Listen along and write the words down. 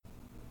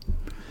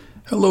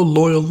Hello,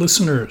 loyal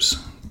listeners.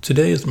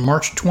 Today is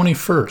March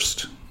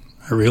 21st.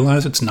 I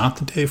realize it's not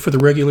the day for the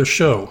regular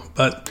show,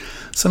 but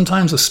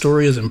sometimes a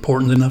story is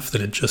important enough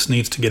that it just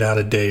needs to get out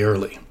a day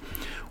early.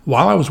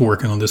 While I was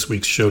working on this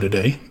week's show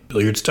today,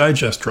 Billiards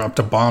Digest dropped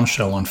a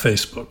bombshell on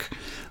Facebook.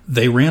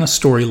 They ran a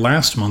story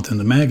last month in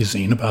the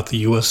magazine about the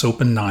U.S.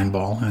 Open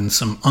 9-ball and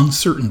some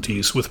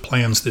uncertainties with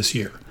plans this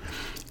year.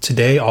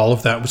 Today, all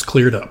of that was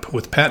cleared up,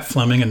 with Pat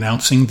Fleming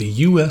announcing the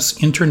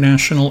U.S.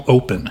 International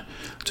Open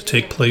to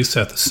take place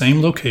at the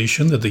same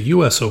location that the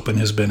U.S. Open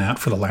has been at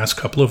for the last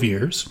couple of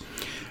years.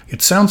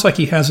 It sounds like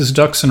he has his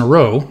ducks in a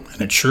row,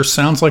 and it sure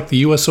sounds like the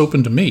U.S.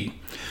 Open to me.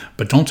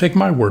 But don't take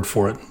my word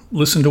for it.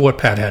 Listen to what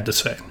Pat had to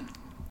say.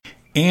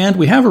 And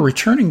we have a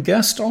returning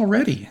guest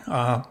already,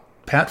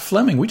 Pat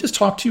Fleming. We just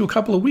talked to you a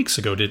couple of weeks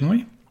ago, didn't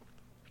we?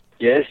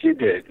 Yes, you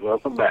did.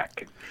 Welcome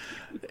back.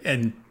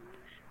 And,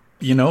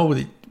 you know,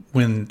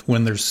 when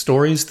there's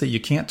stories that you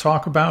can't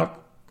talk about,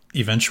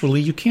 eventually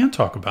you can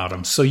talk about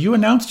them. So you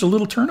announced a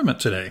little tournament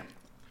today.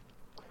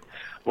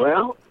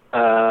 Well,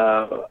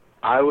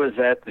 I was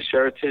at the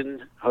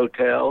Sheraton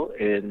Hotel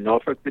in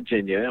Norfolk,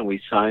 Virginia, and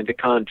we signed a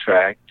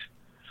contract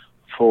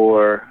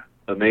for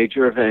a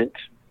major event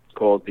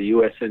called the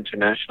U.S.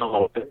 International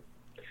Open.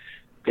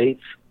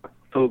 Dates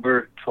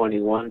October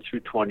 21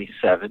 through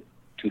 27,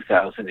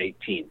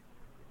 2018.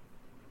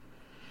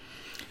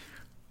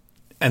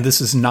 And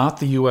this is not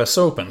the U.S.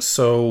 Open.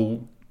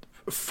 So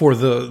for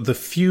the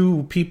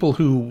few people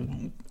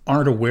who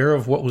aren't aware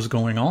of what was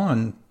going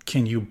on,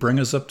 can you bring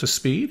us up to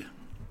speed?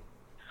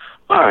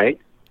 All right.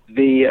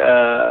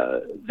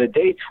 The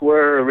dates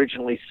were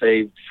originally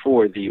saved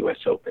for the U.S.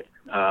 Open.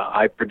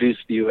 I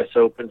produced the U.S.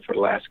 Open for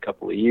the last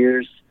couple of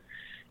years.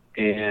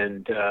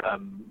 And,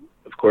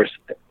 of course,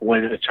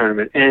 when a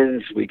tournament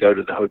ends, we go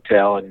to the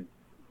hotel and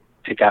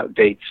pick out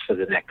dates for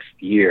the next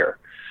year.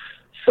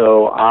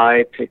 So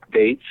I picked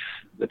dates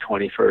the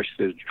 21st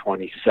through the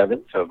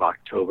 27th of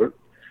October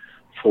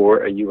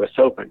for a U.S.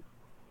 Open.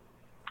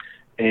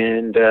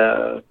 And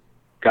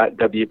got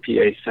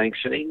WPA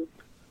sanctioning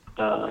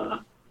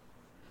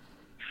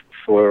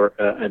for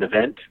an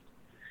event.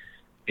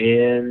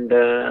 And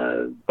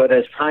but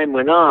as time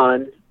went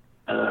on,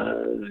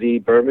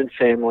 the Berman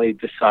family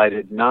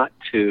decided not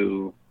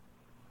to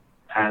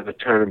have a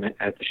tournament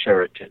at the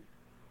Sheraton.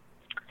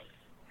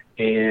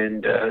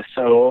 And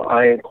so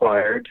I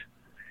inquired,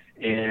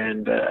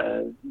 and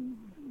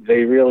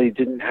they really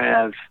didn't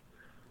have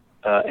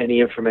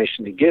any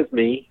information to give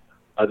me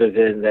other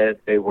than that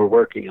they were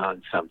working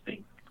on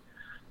something.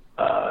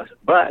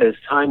 But as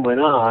time went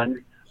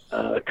on,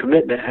 a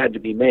commitment had to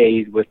be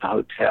made with the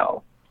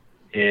hotel.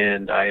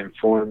 And I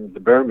informed the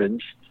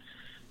Bermans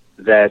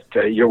that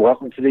you're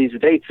welcome to these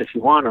dates if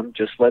you want them.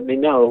 Just let me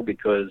know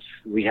because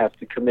we have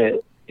to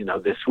commit,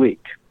 this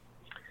week.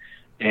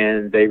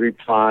 And they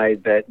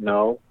replied that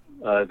no,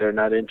 they're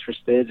not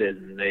interested,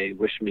 and they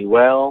wish me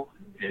well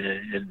in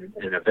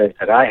an event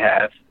that I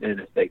have, and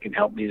if they can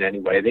help me in any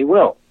way, they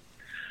will.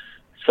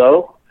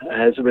 So,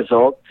 as a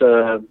result,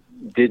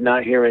 did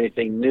not hear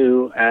anything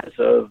new as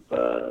of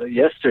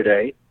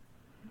yesterday,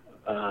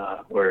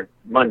 or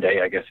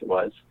Monday, I guess it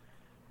was.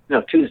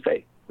 No,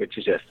 Tuesday, which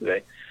is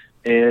yesterday.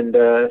 And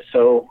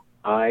so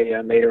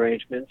I made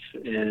arrangements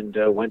and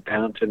went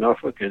down to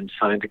Norfolk and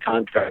signed a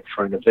contract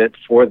for an event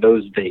for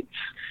those dates.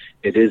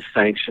 It is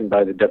sanctioned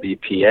by the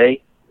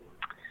WPA,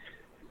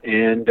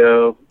 and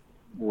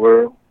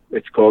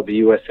it's called the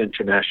U.S.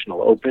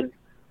 International Open,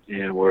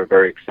 and we're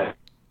very excited.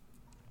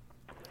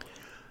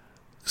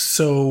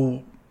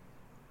 So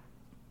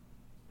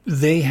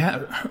they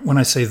have, when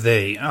I say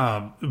they,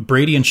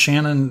 Brady and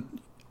Shannon,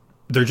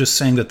 they're just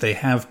saying that they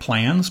have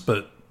plans,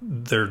 but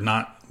they're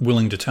not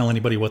willing to tell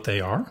anybody what they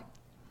are?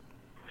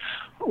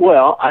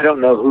 Well, I don't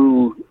know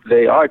who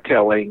they are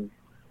telling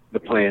the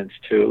plans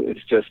to.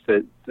 It's just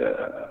that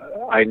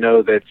I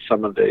know that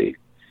some of the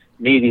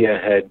media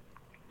had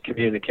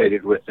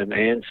communicated with them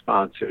and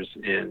sponsors,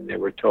 and they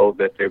were told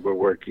that they were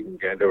working,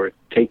 they were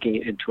taking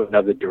it into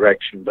another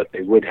direction, but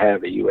they would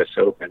have a U.S.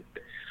 Open.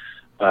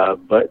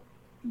 But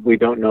we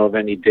don't know of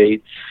any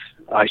dates.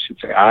 I should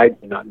say I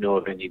do not know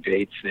of any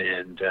dates,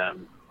 and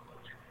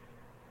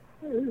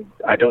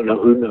I don't know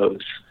who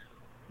knows.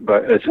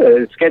 But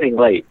it's getting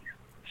late,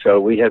 so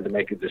we had to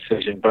make a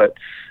decision. But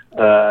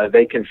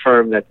they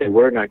confirmed that they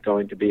were not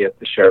going to be at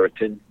the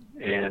Sheraton,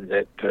 and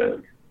that,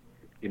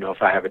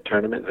 if I have a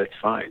tournament, that's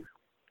fine.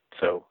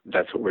 So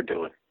that's what we're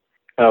doing.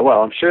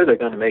 Well, I'm sure they're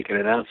going to make an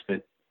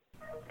announcement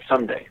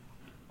someday.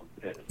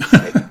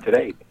 Maybe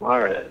today,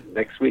 tomorrow,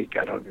 next week,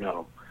 I don't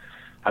know.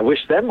 I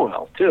wish them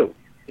well, too.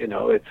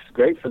 It's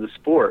great for the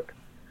sport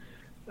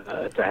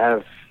to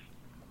have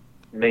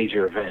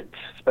major events,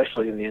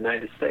 especially in the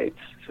United States.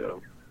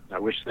 So I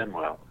wish them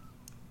well.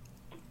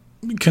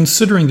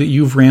 Considering that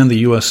you've ran the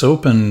U.S.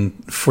 Open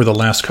for the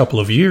last couple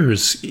of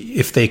years,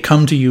 if they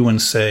come to you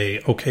and say,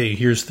 okay,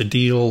 here's the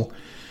deal,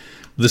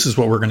 this is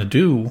what we're going to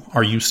do,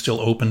 are you still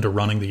open to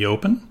running the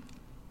Open?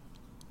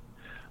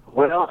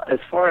 Well, as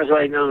far as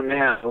I know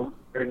now,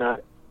 they're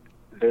not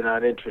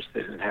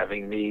interested in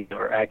having me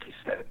or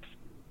Accuset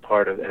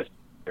part of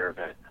their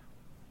event.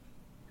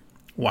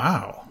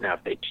 Wow. Now,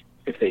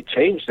 if they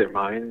change their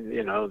mind,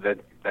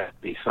 that'd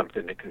be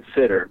something to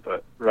consider.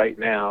 But right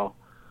now,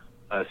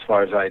 as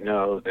far as I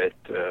know, that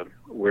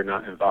we're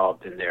not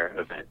involved in their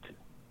event.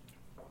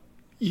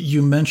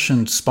 You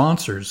mentioned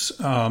sponsors.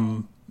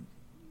 When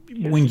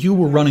you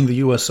were running the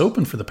U.S.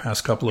 Open for the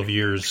past couple of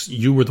years,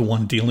 you were the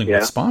one dealing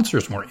with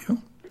sponsors, weren't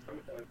you?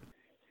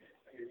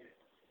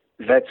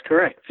 That's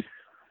correct.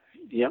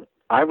 Yep.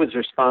 I was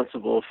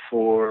responsible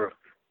for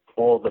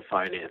all the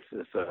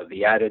finances,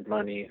 the added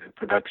money, the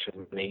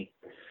production money,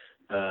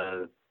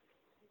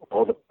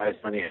 all the prize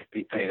money had to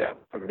be paid out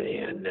for me.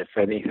 And if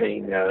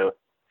anything, if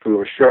we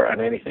were short on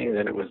anything,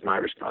 then it was my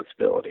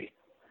responsibility.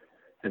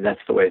 And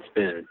that's the way it's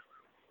been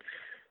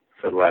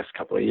for the last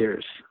couple of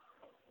years.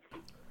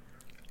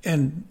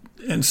 And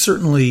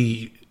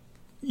certainly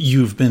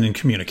you've been in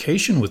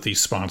communication with these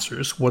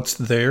sponsors. What's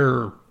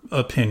their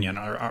opinion?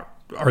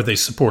 Are they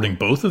supporting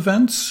both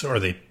events?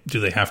 Do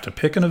they have to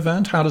pick an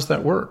event? How does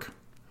that work?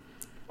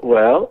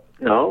 Well,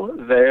 no,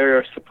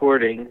 they're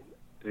supporting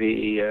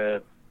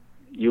the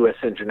U.S.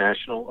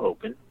 International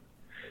Open.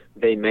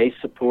 They may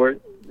support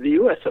the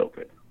U.S.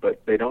 Open,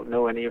 but they don't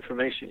know any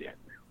information yet.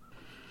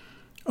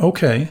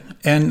 Okay.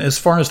 And as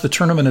far as the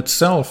tournament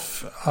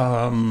itself,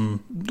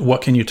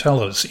 what can you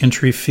tell us?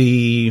 Entry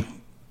fee?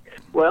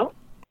 Well,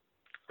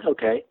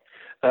 okay.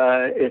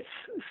 It's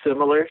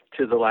similar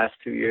to the last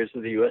 2 years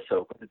of the U.S.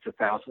 Open. It's a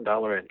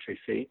 $1,000 entry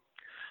fee.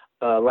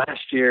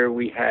 Last year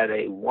we had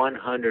a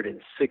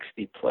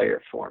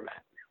 160-player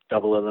format,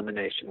 double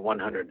elimination,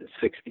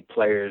 160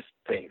 players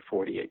paying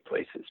 48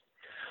 places.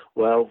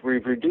 Well,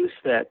 we've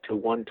reduced that to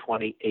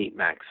 128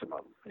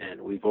 maximum,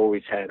 and we've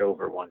always had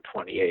over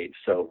 128,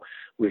 so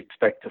we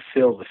expect to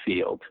fill the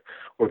field.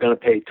 We're going to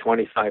pay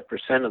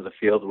 25% of the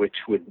field,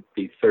 which would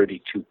be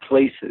 32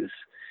 places.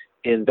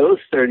 And those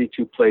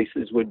 32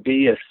 places would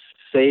be a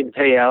same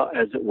payout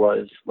as it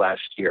was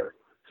last year.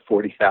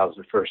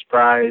 $40,000 first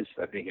prize.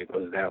 I think it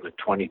goes down to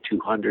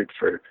 $2,200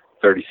 for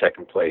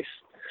 32nd place.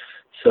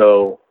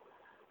 So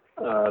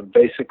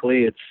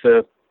basically, it's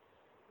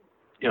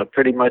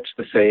pretty much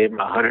the same.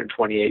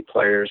 128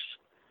 players,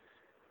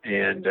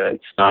 and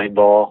it's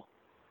 9-ball,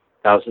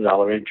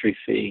 $1,000 entry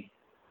fee,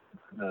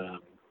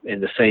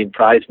 and the same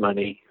prize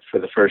money for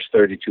the first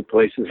 32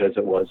 places as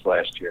it was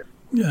last year.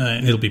 Yeah,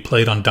 and it'll be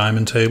played on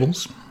diamond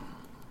tables?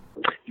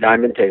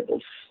 Diamond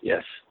tables,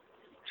 yes.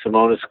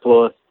 Simonis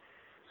cloth,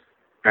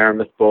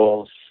 Aramith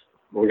balls.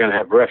 We're going to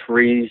have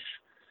referees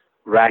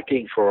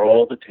racking for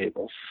all the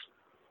tables,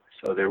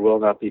 so there will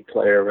not be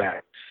player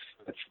racks.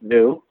 That's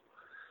new.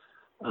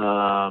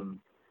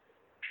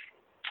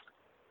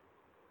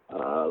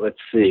 Let's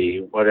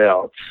see, what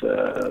else?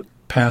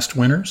 Past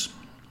winners?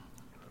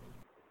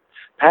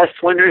 Past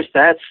winners,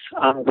 that's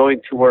I'm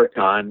going to work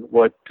on.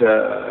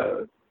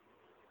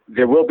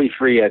 There will be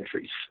free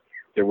entries.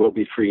 There will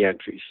be free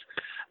entries.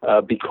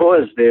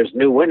 Because there's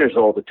new winners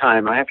all the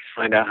time, I have to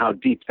find out how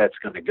deep that's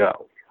going to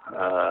go.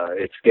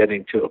 It's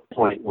getting to a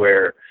point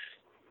where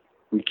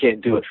we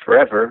can't do it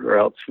forever, or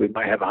else we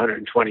might have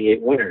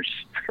 128 winners.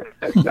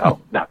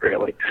 No, not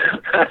really.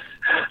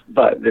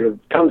 But there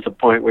comes a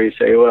point where you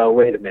say, well,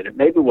 wait a minute,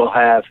 maybe we'll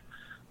have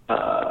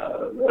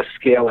a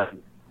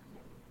scaling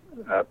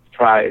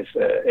prize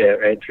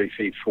entry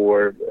fee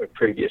for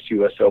previous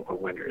U.S. Open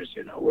winners,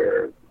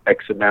 where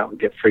X amount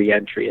get free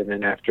entry, and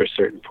then after a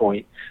certain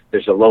point,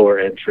 there's a lower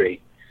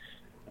entry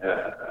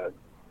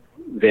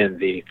than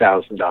the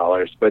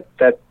 $1,000. But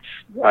that's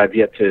I've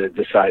yet to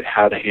decide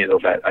how to handle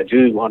that. I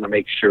do want to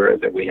make sure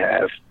that we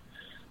have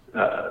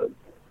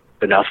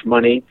enough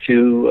money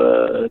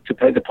to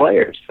pay the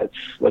players. That's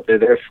what they're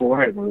there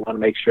for, and we want to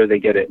make sure they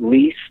get at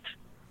least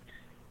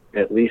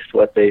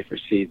what they've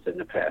received in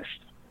the past.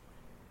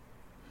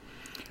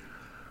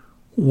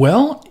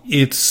 Well,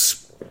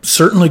 it's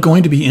certainly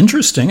going to be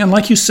interesting, and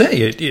like you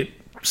say, it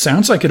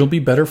sounds like it'll be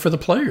better for the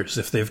players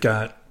if they've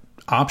got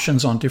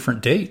options on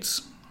different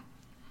dates.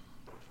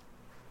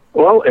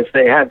 Well, if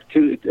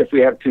we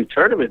have two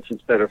tournaments,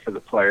 it's better for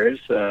the players.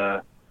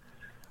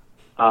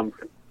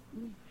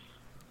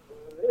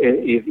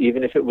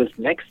 Even if it was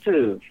next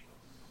to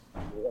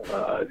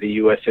the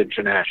U.S.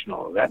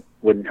 International, that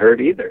wouldn't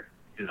hurt either.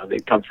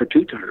 They'd come for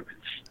two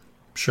tournaments.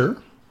 Sure.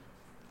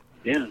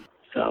 Yeah.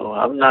 So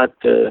I'm not.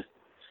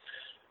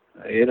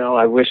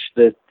 I wish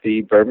that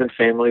the Berman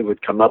family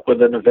would come up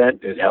with an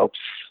event. It helps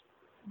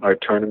our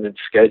tournament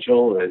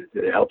schedule.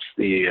 It helps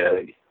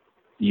the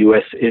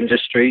U.S.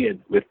 industry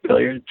and with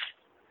billiards.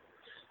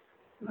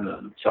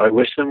 So I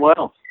wish them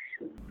well.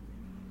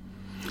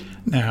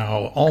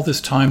 Now, all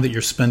this time that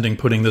you're spending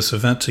putting this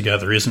event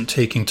together isn't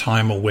taking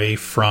time away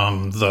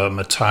from the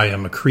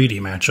Mattia-McCready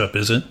matchup,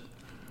 is it?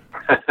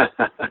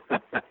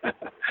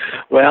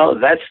 Well,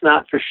 that's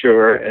not for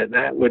sure, and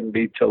that wouldn't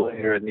be till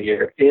later in the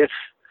year. If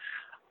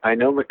I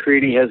know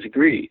McCready has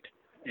agreed,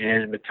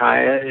 and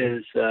Mattia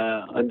is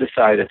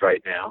undecided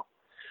right now,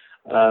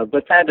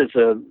 but that is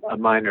a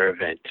minor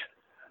event.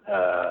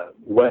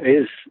 What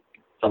is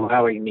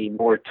allowing me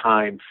more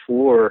time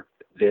for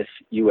this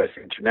U.S.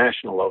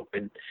 International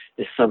Open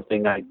is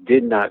something I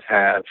did not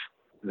have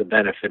the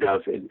benefit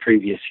of in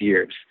previous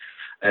years.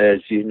 As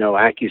you know,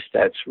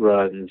 AccuStats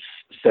runs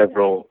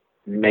several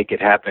Make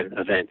It Happen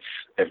events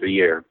every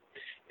year.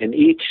 And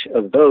each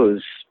of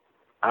those,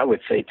 I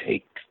would say,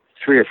 take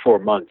 3 or 4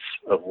 months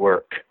of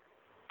work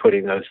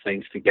putting those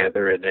things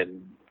together and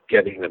then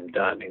getting them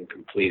done and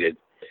completed.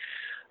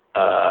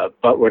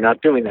 But we're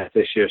not doing that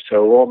this year,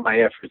 so all my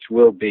efforts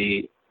will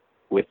be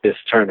with this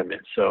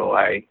tournament. So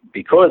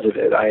because of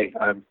it,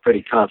 I'm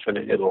pretty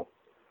confident it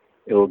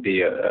will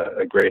be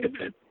a great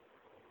event.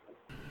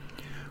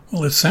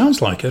 Well, it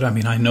sounds like it. I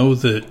mean, I know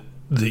that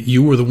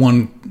you were the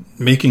one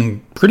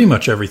making pretty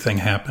much everything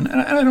happen.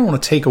 And I don't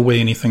want to take away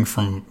anything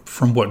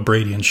from what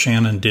Brady and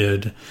Shannon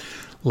did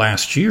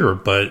last year,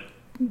 but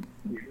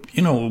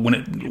you know,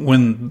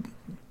 when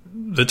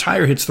the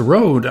tire hits the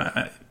road,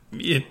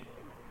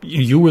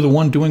 you were the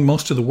one doing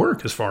most of the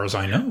work, as far as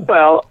I know.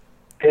 Well,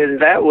 and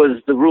that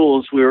was the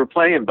rules we were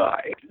playing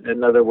by.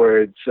 In other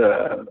words,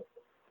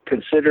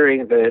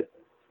 considering that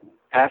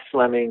Pat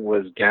Fleming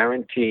was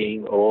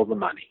guaranteeing all the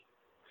money.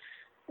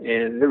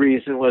 And the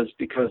reason was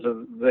because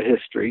of the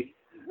history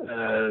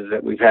that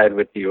we've had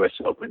with the U.S.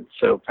 Open.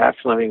 So Pat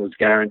Fleming was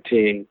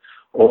guaranteeing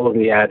all of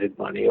the added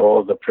money,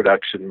 all the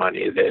production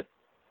money that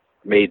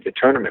made the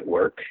tournament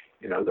work,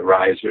 you know, the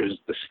risers,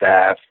 the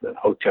staff, the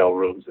hotel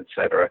rooms,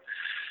 etc.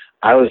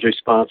 I was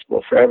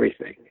responsible for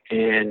everything.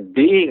 And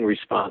being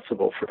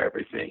responsible for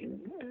everything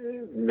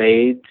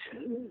made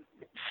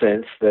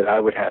sense that I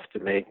would have to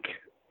make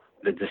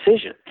the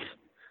decisions.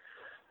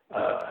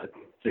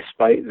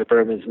 Despite the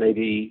Bermans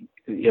maybe,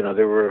 you know,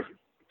 they were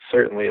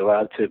certainly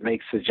allowed to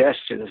make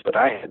suggestions, but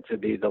I had to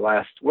be the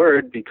last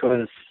word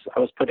because I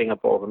was putting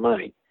up all the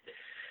money.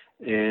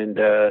 And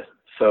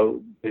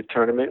so the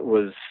tournament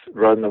was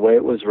run the way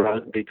it was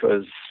run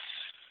because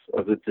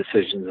of the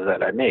decisions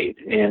that I made.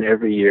 And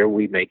every year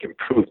we make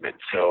improvements.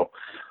 So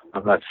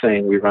I'm not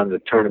saying we run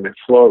the tournament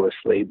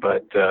flawlessly,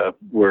 but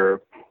we're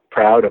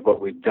proud of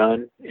what we've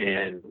done,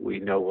 and we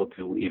know we'll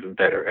do even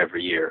better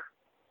every year.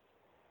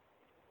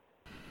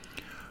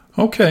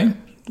 Okay.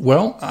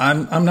 Well,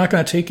 I'm not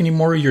going to take any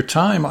more of your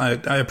time. I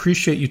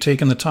appreciate you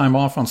taking the time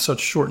off on such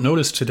short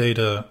notice today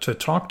to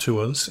talk to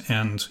us,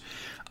 and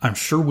I'm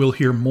sure we'll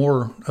hear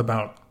more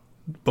about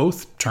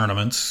both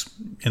tournaments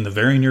in the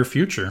very near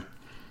future.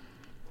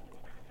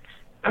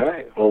 All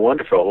right. Well,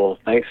 wonderful. Well,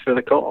 thanks for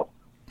the call.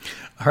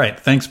 All right.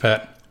 Thanks,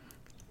 Pat.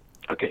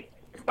 Okay.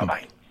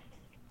 Bye-bye.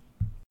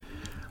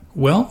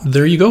 Well,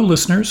 there you go,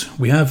 listeners.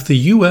 We have the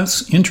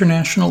U.S.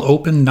 International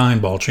Open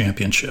 9-Ball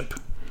Championship.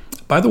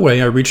 By the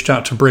way, I reached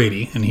out to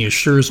Brady, and he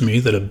assures me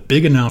that a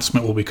big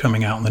announcement will be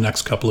coming out in the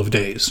next couple of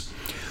days.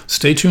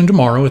 Stay tuned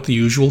tomorrow at the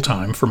usual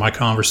time for my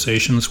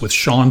conversations with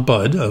Sean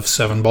Budd of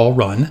 7-Ball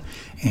Run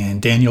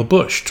and Daniel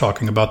Bush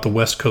talking about the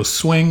West Coast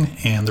Swing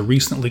and the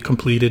recently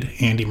completed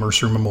Andy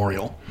Mercer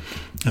Memorial.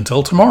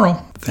 Until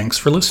tomorrow, thanks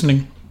for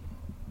listening.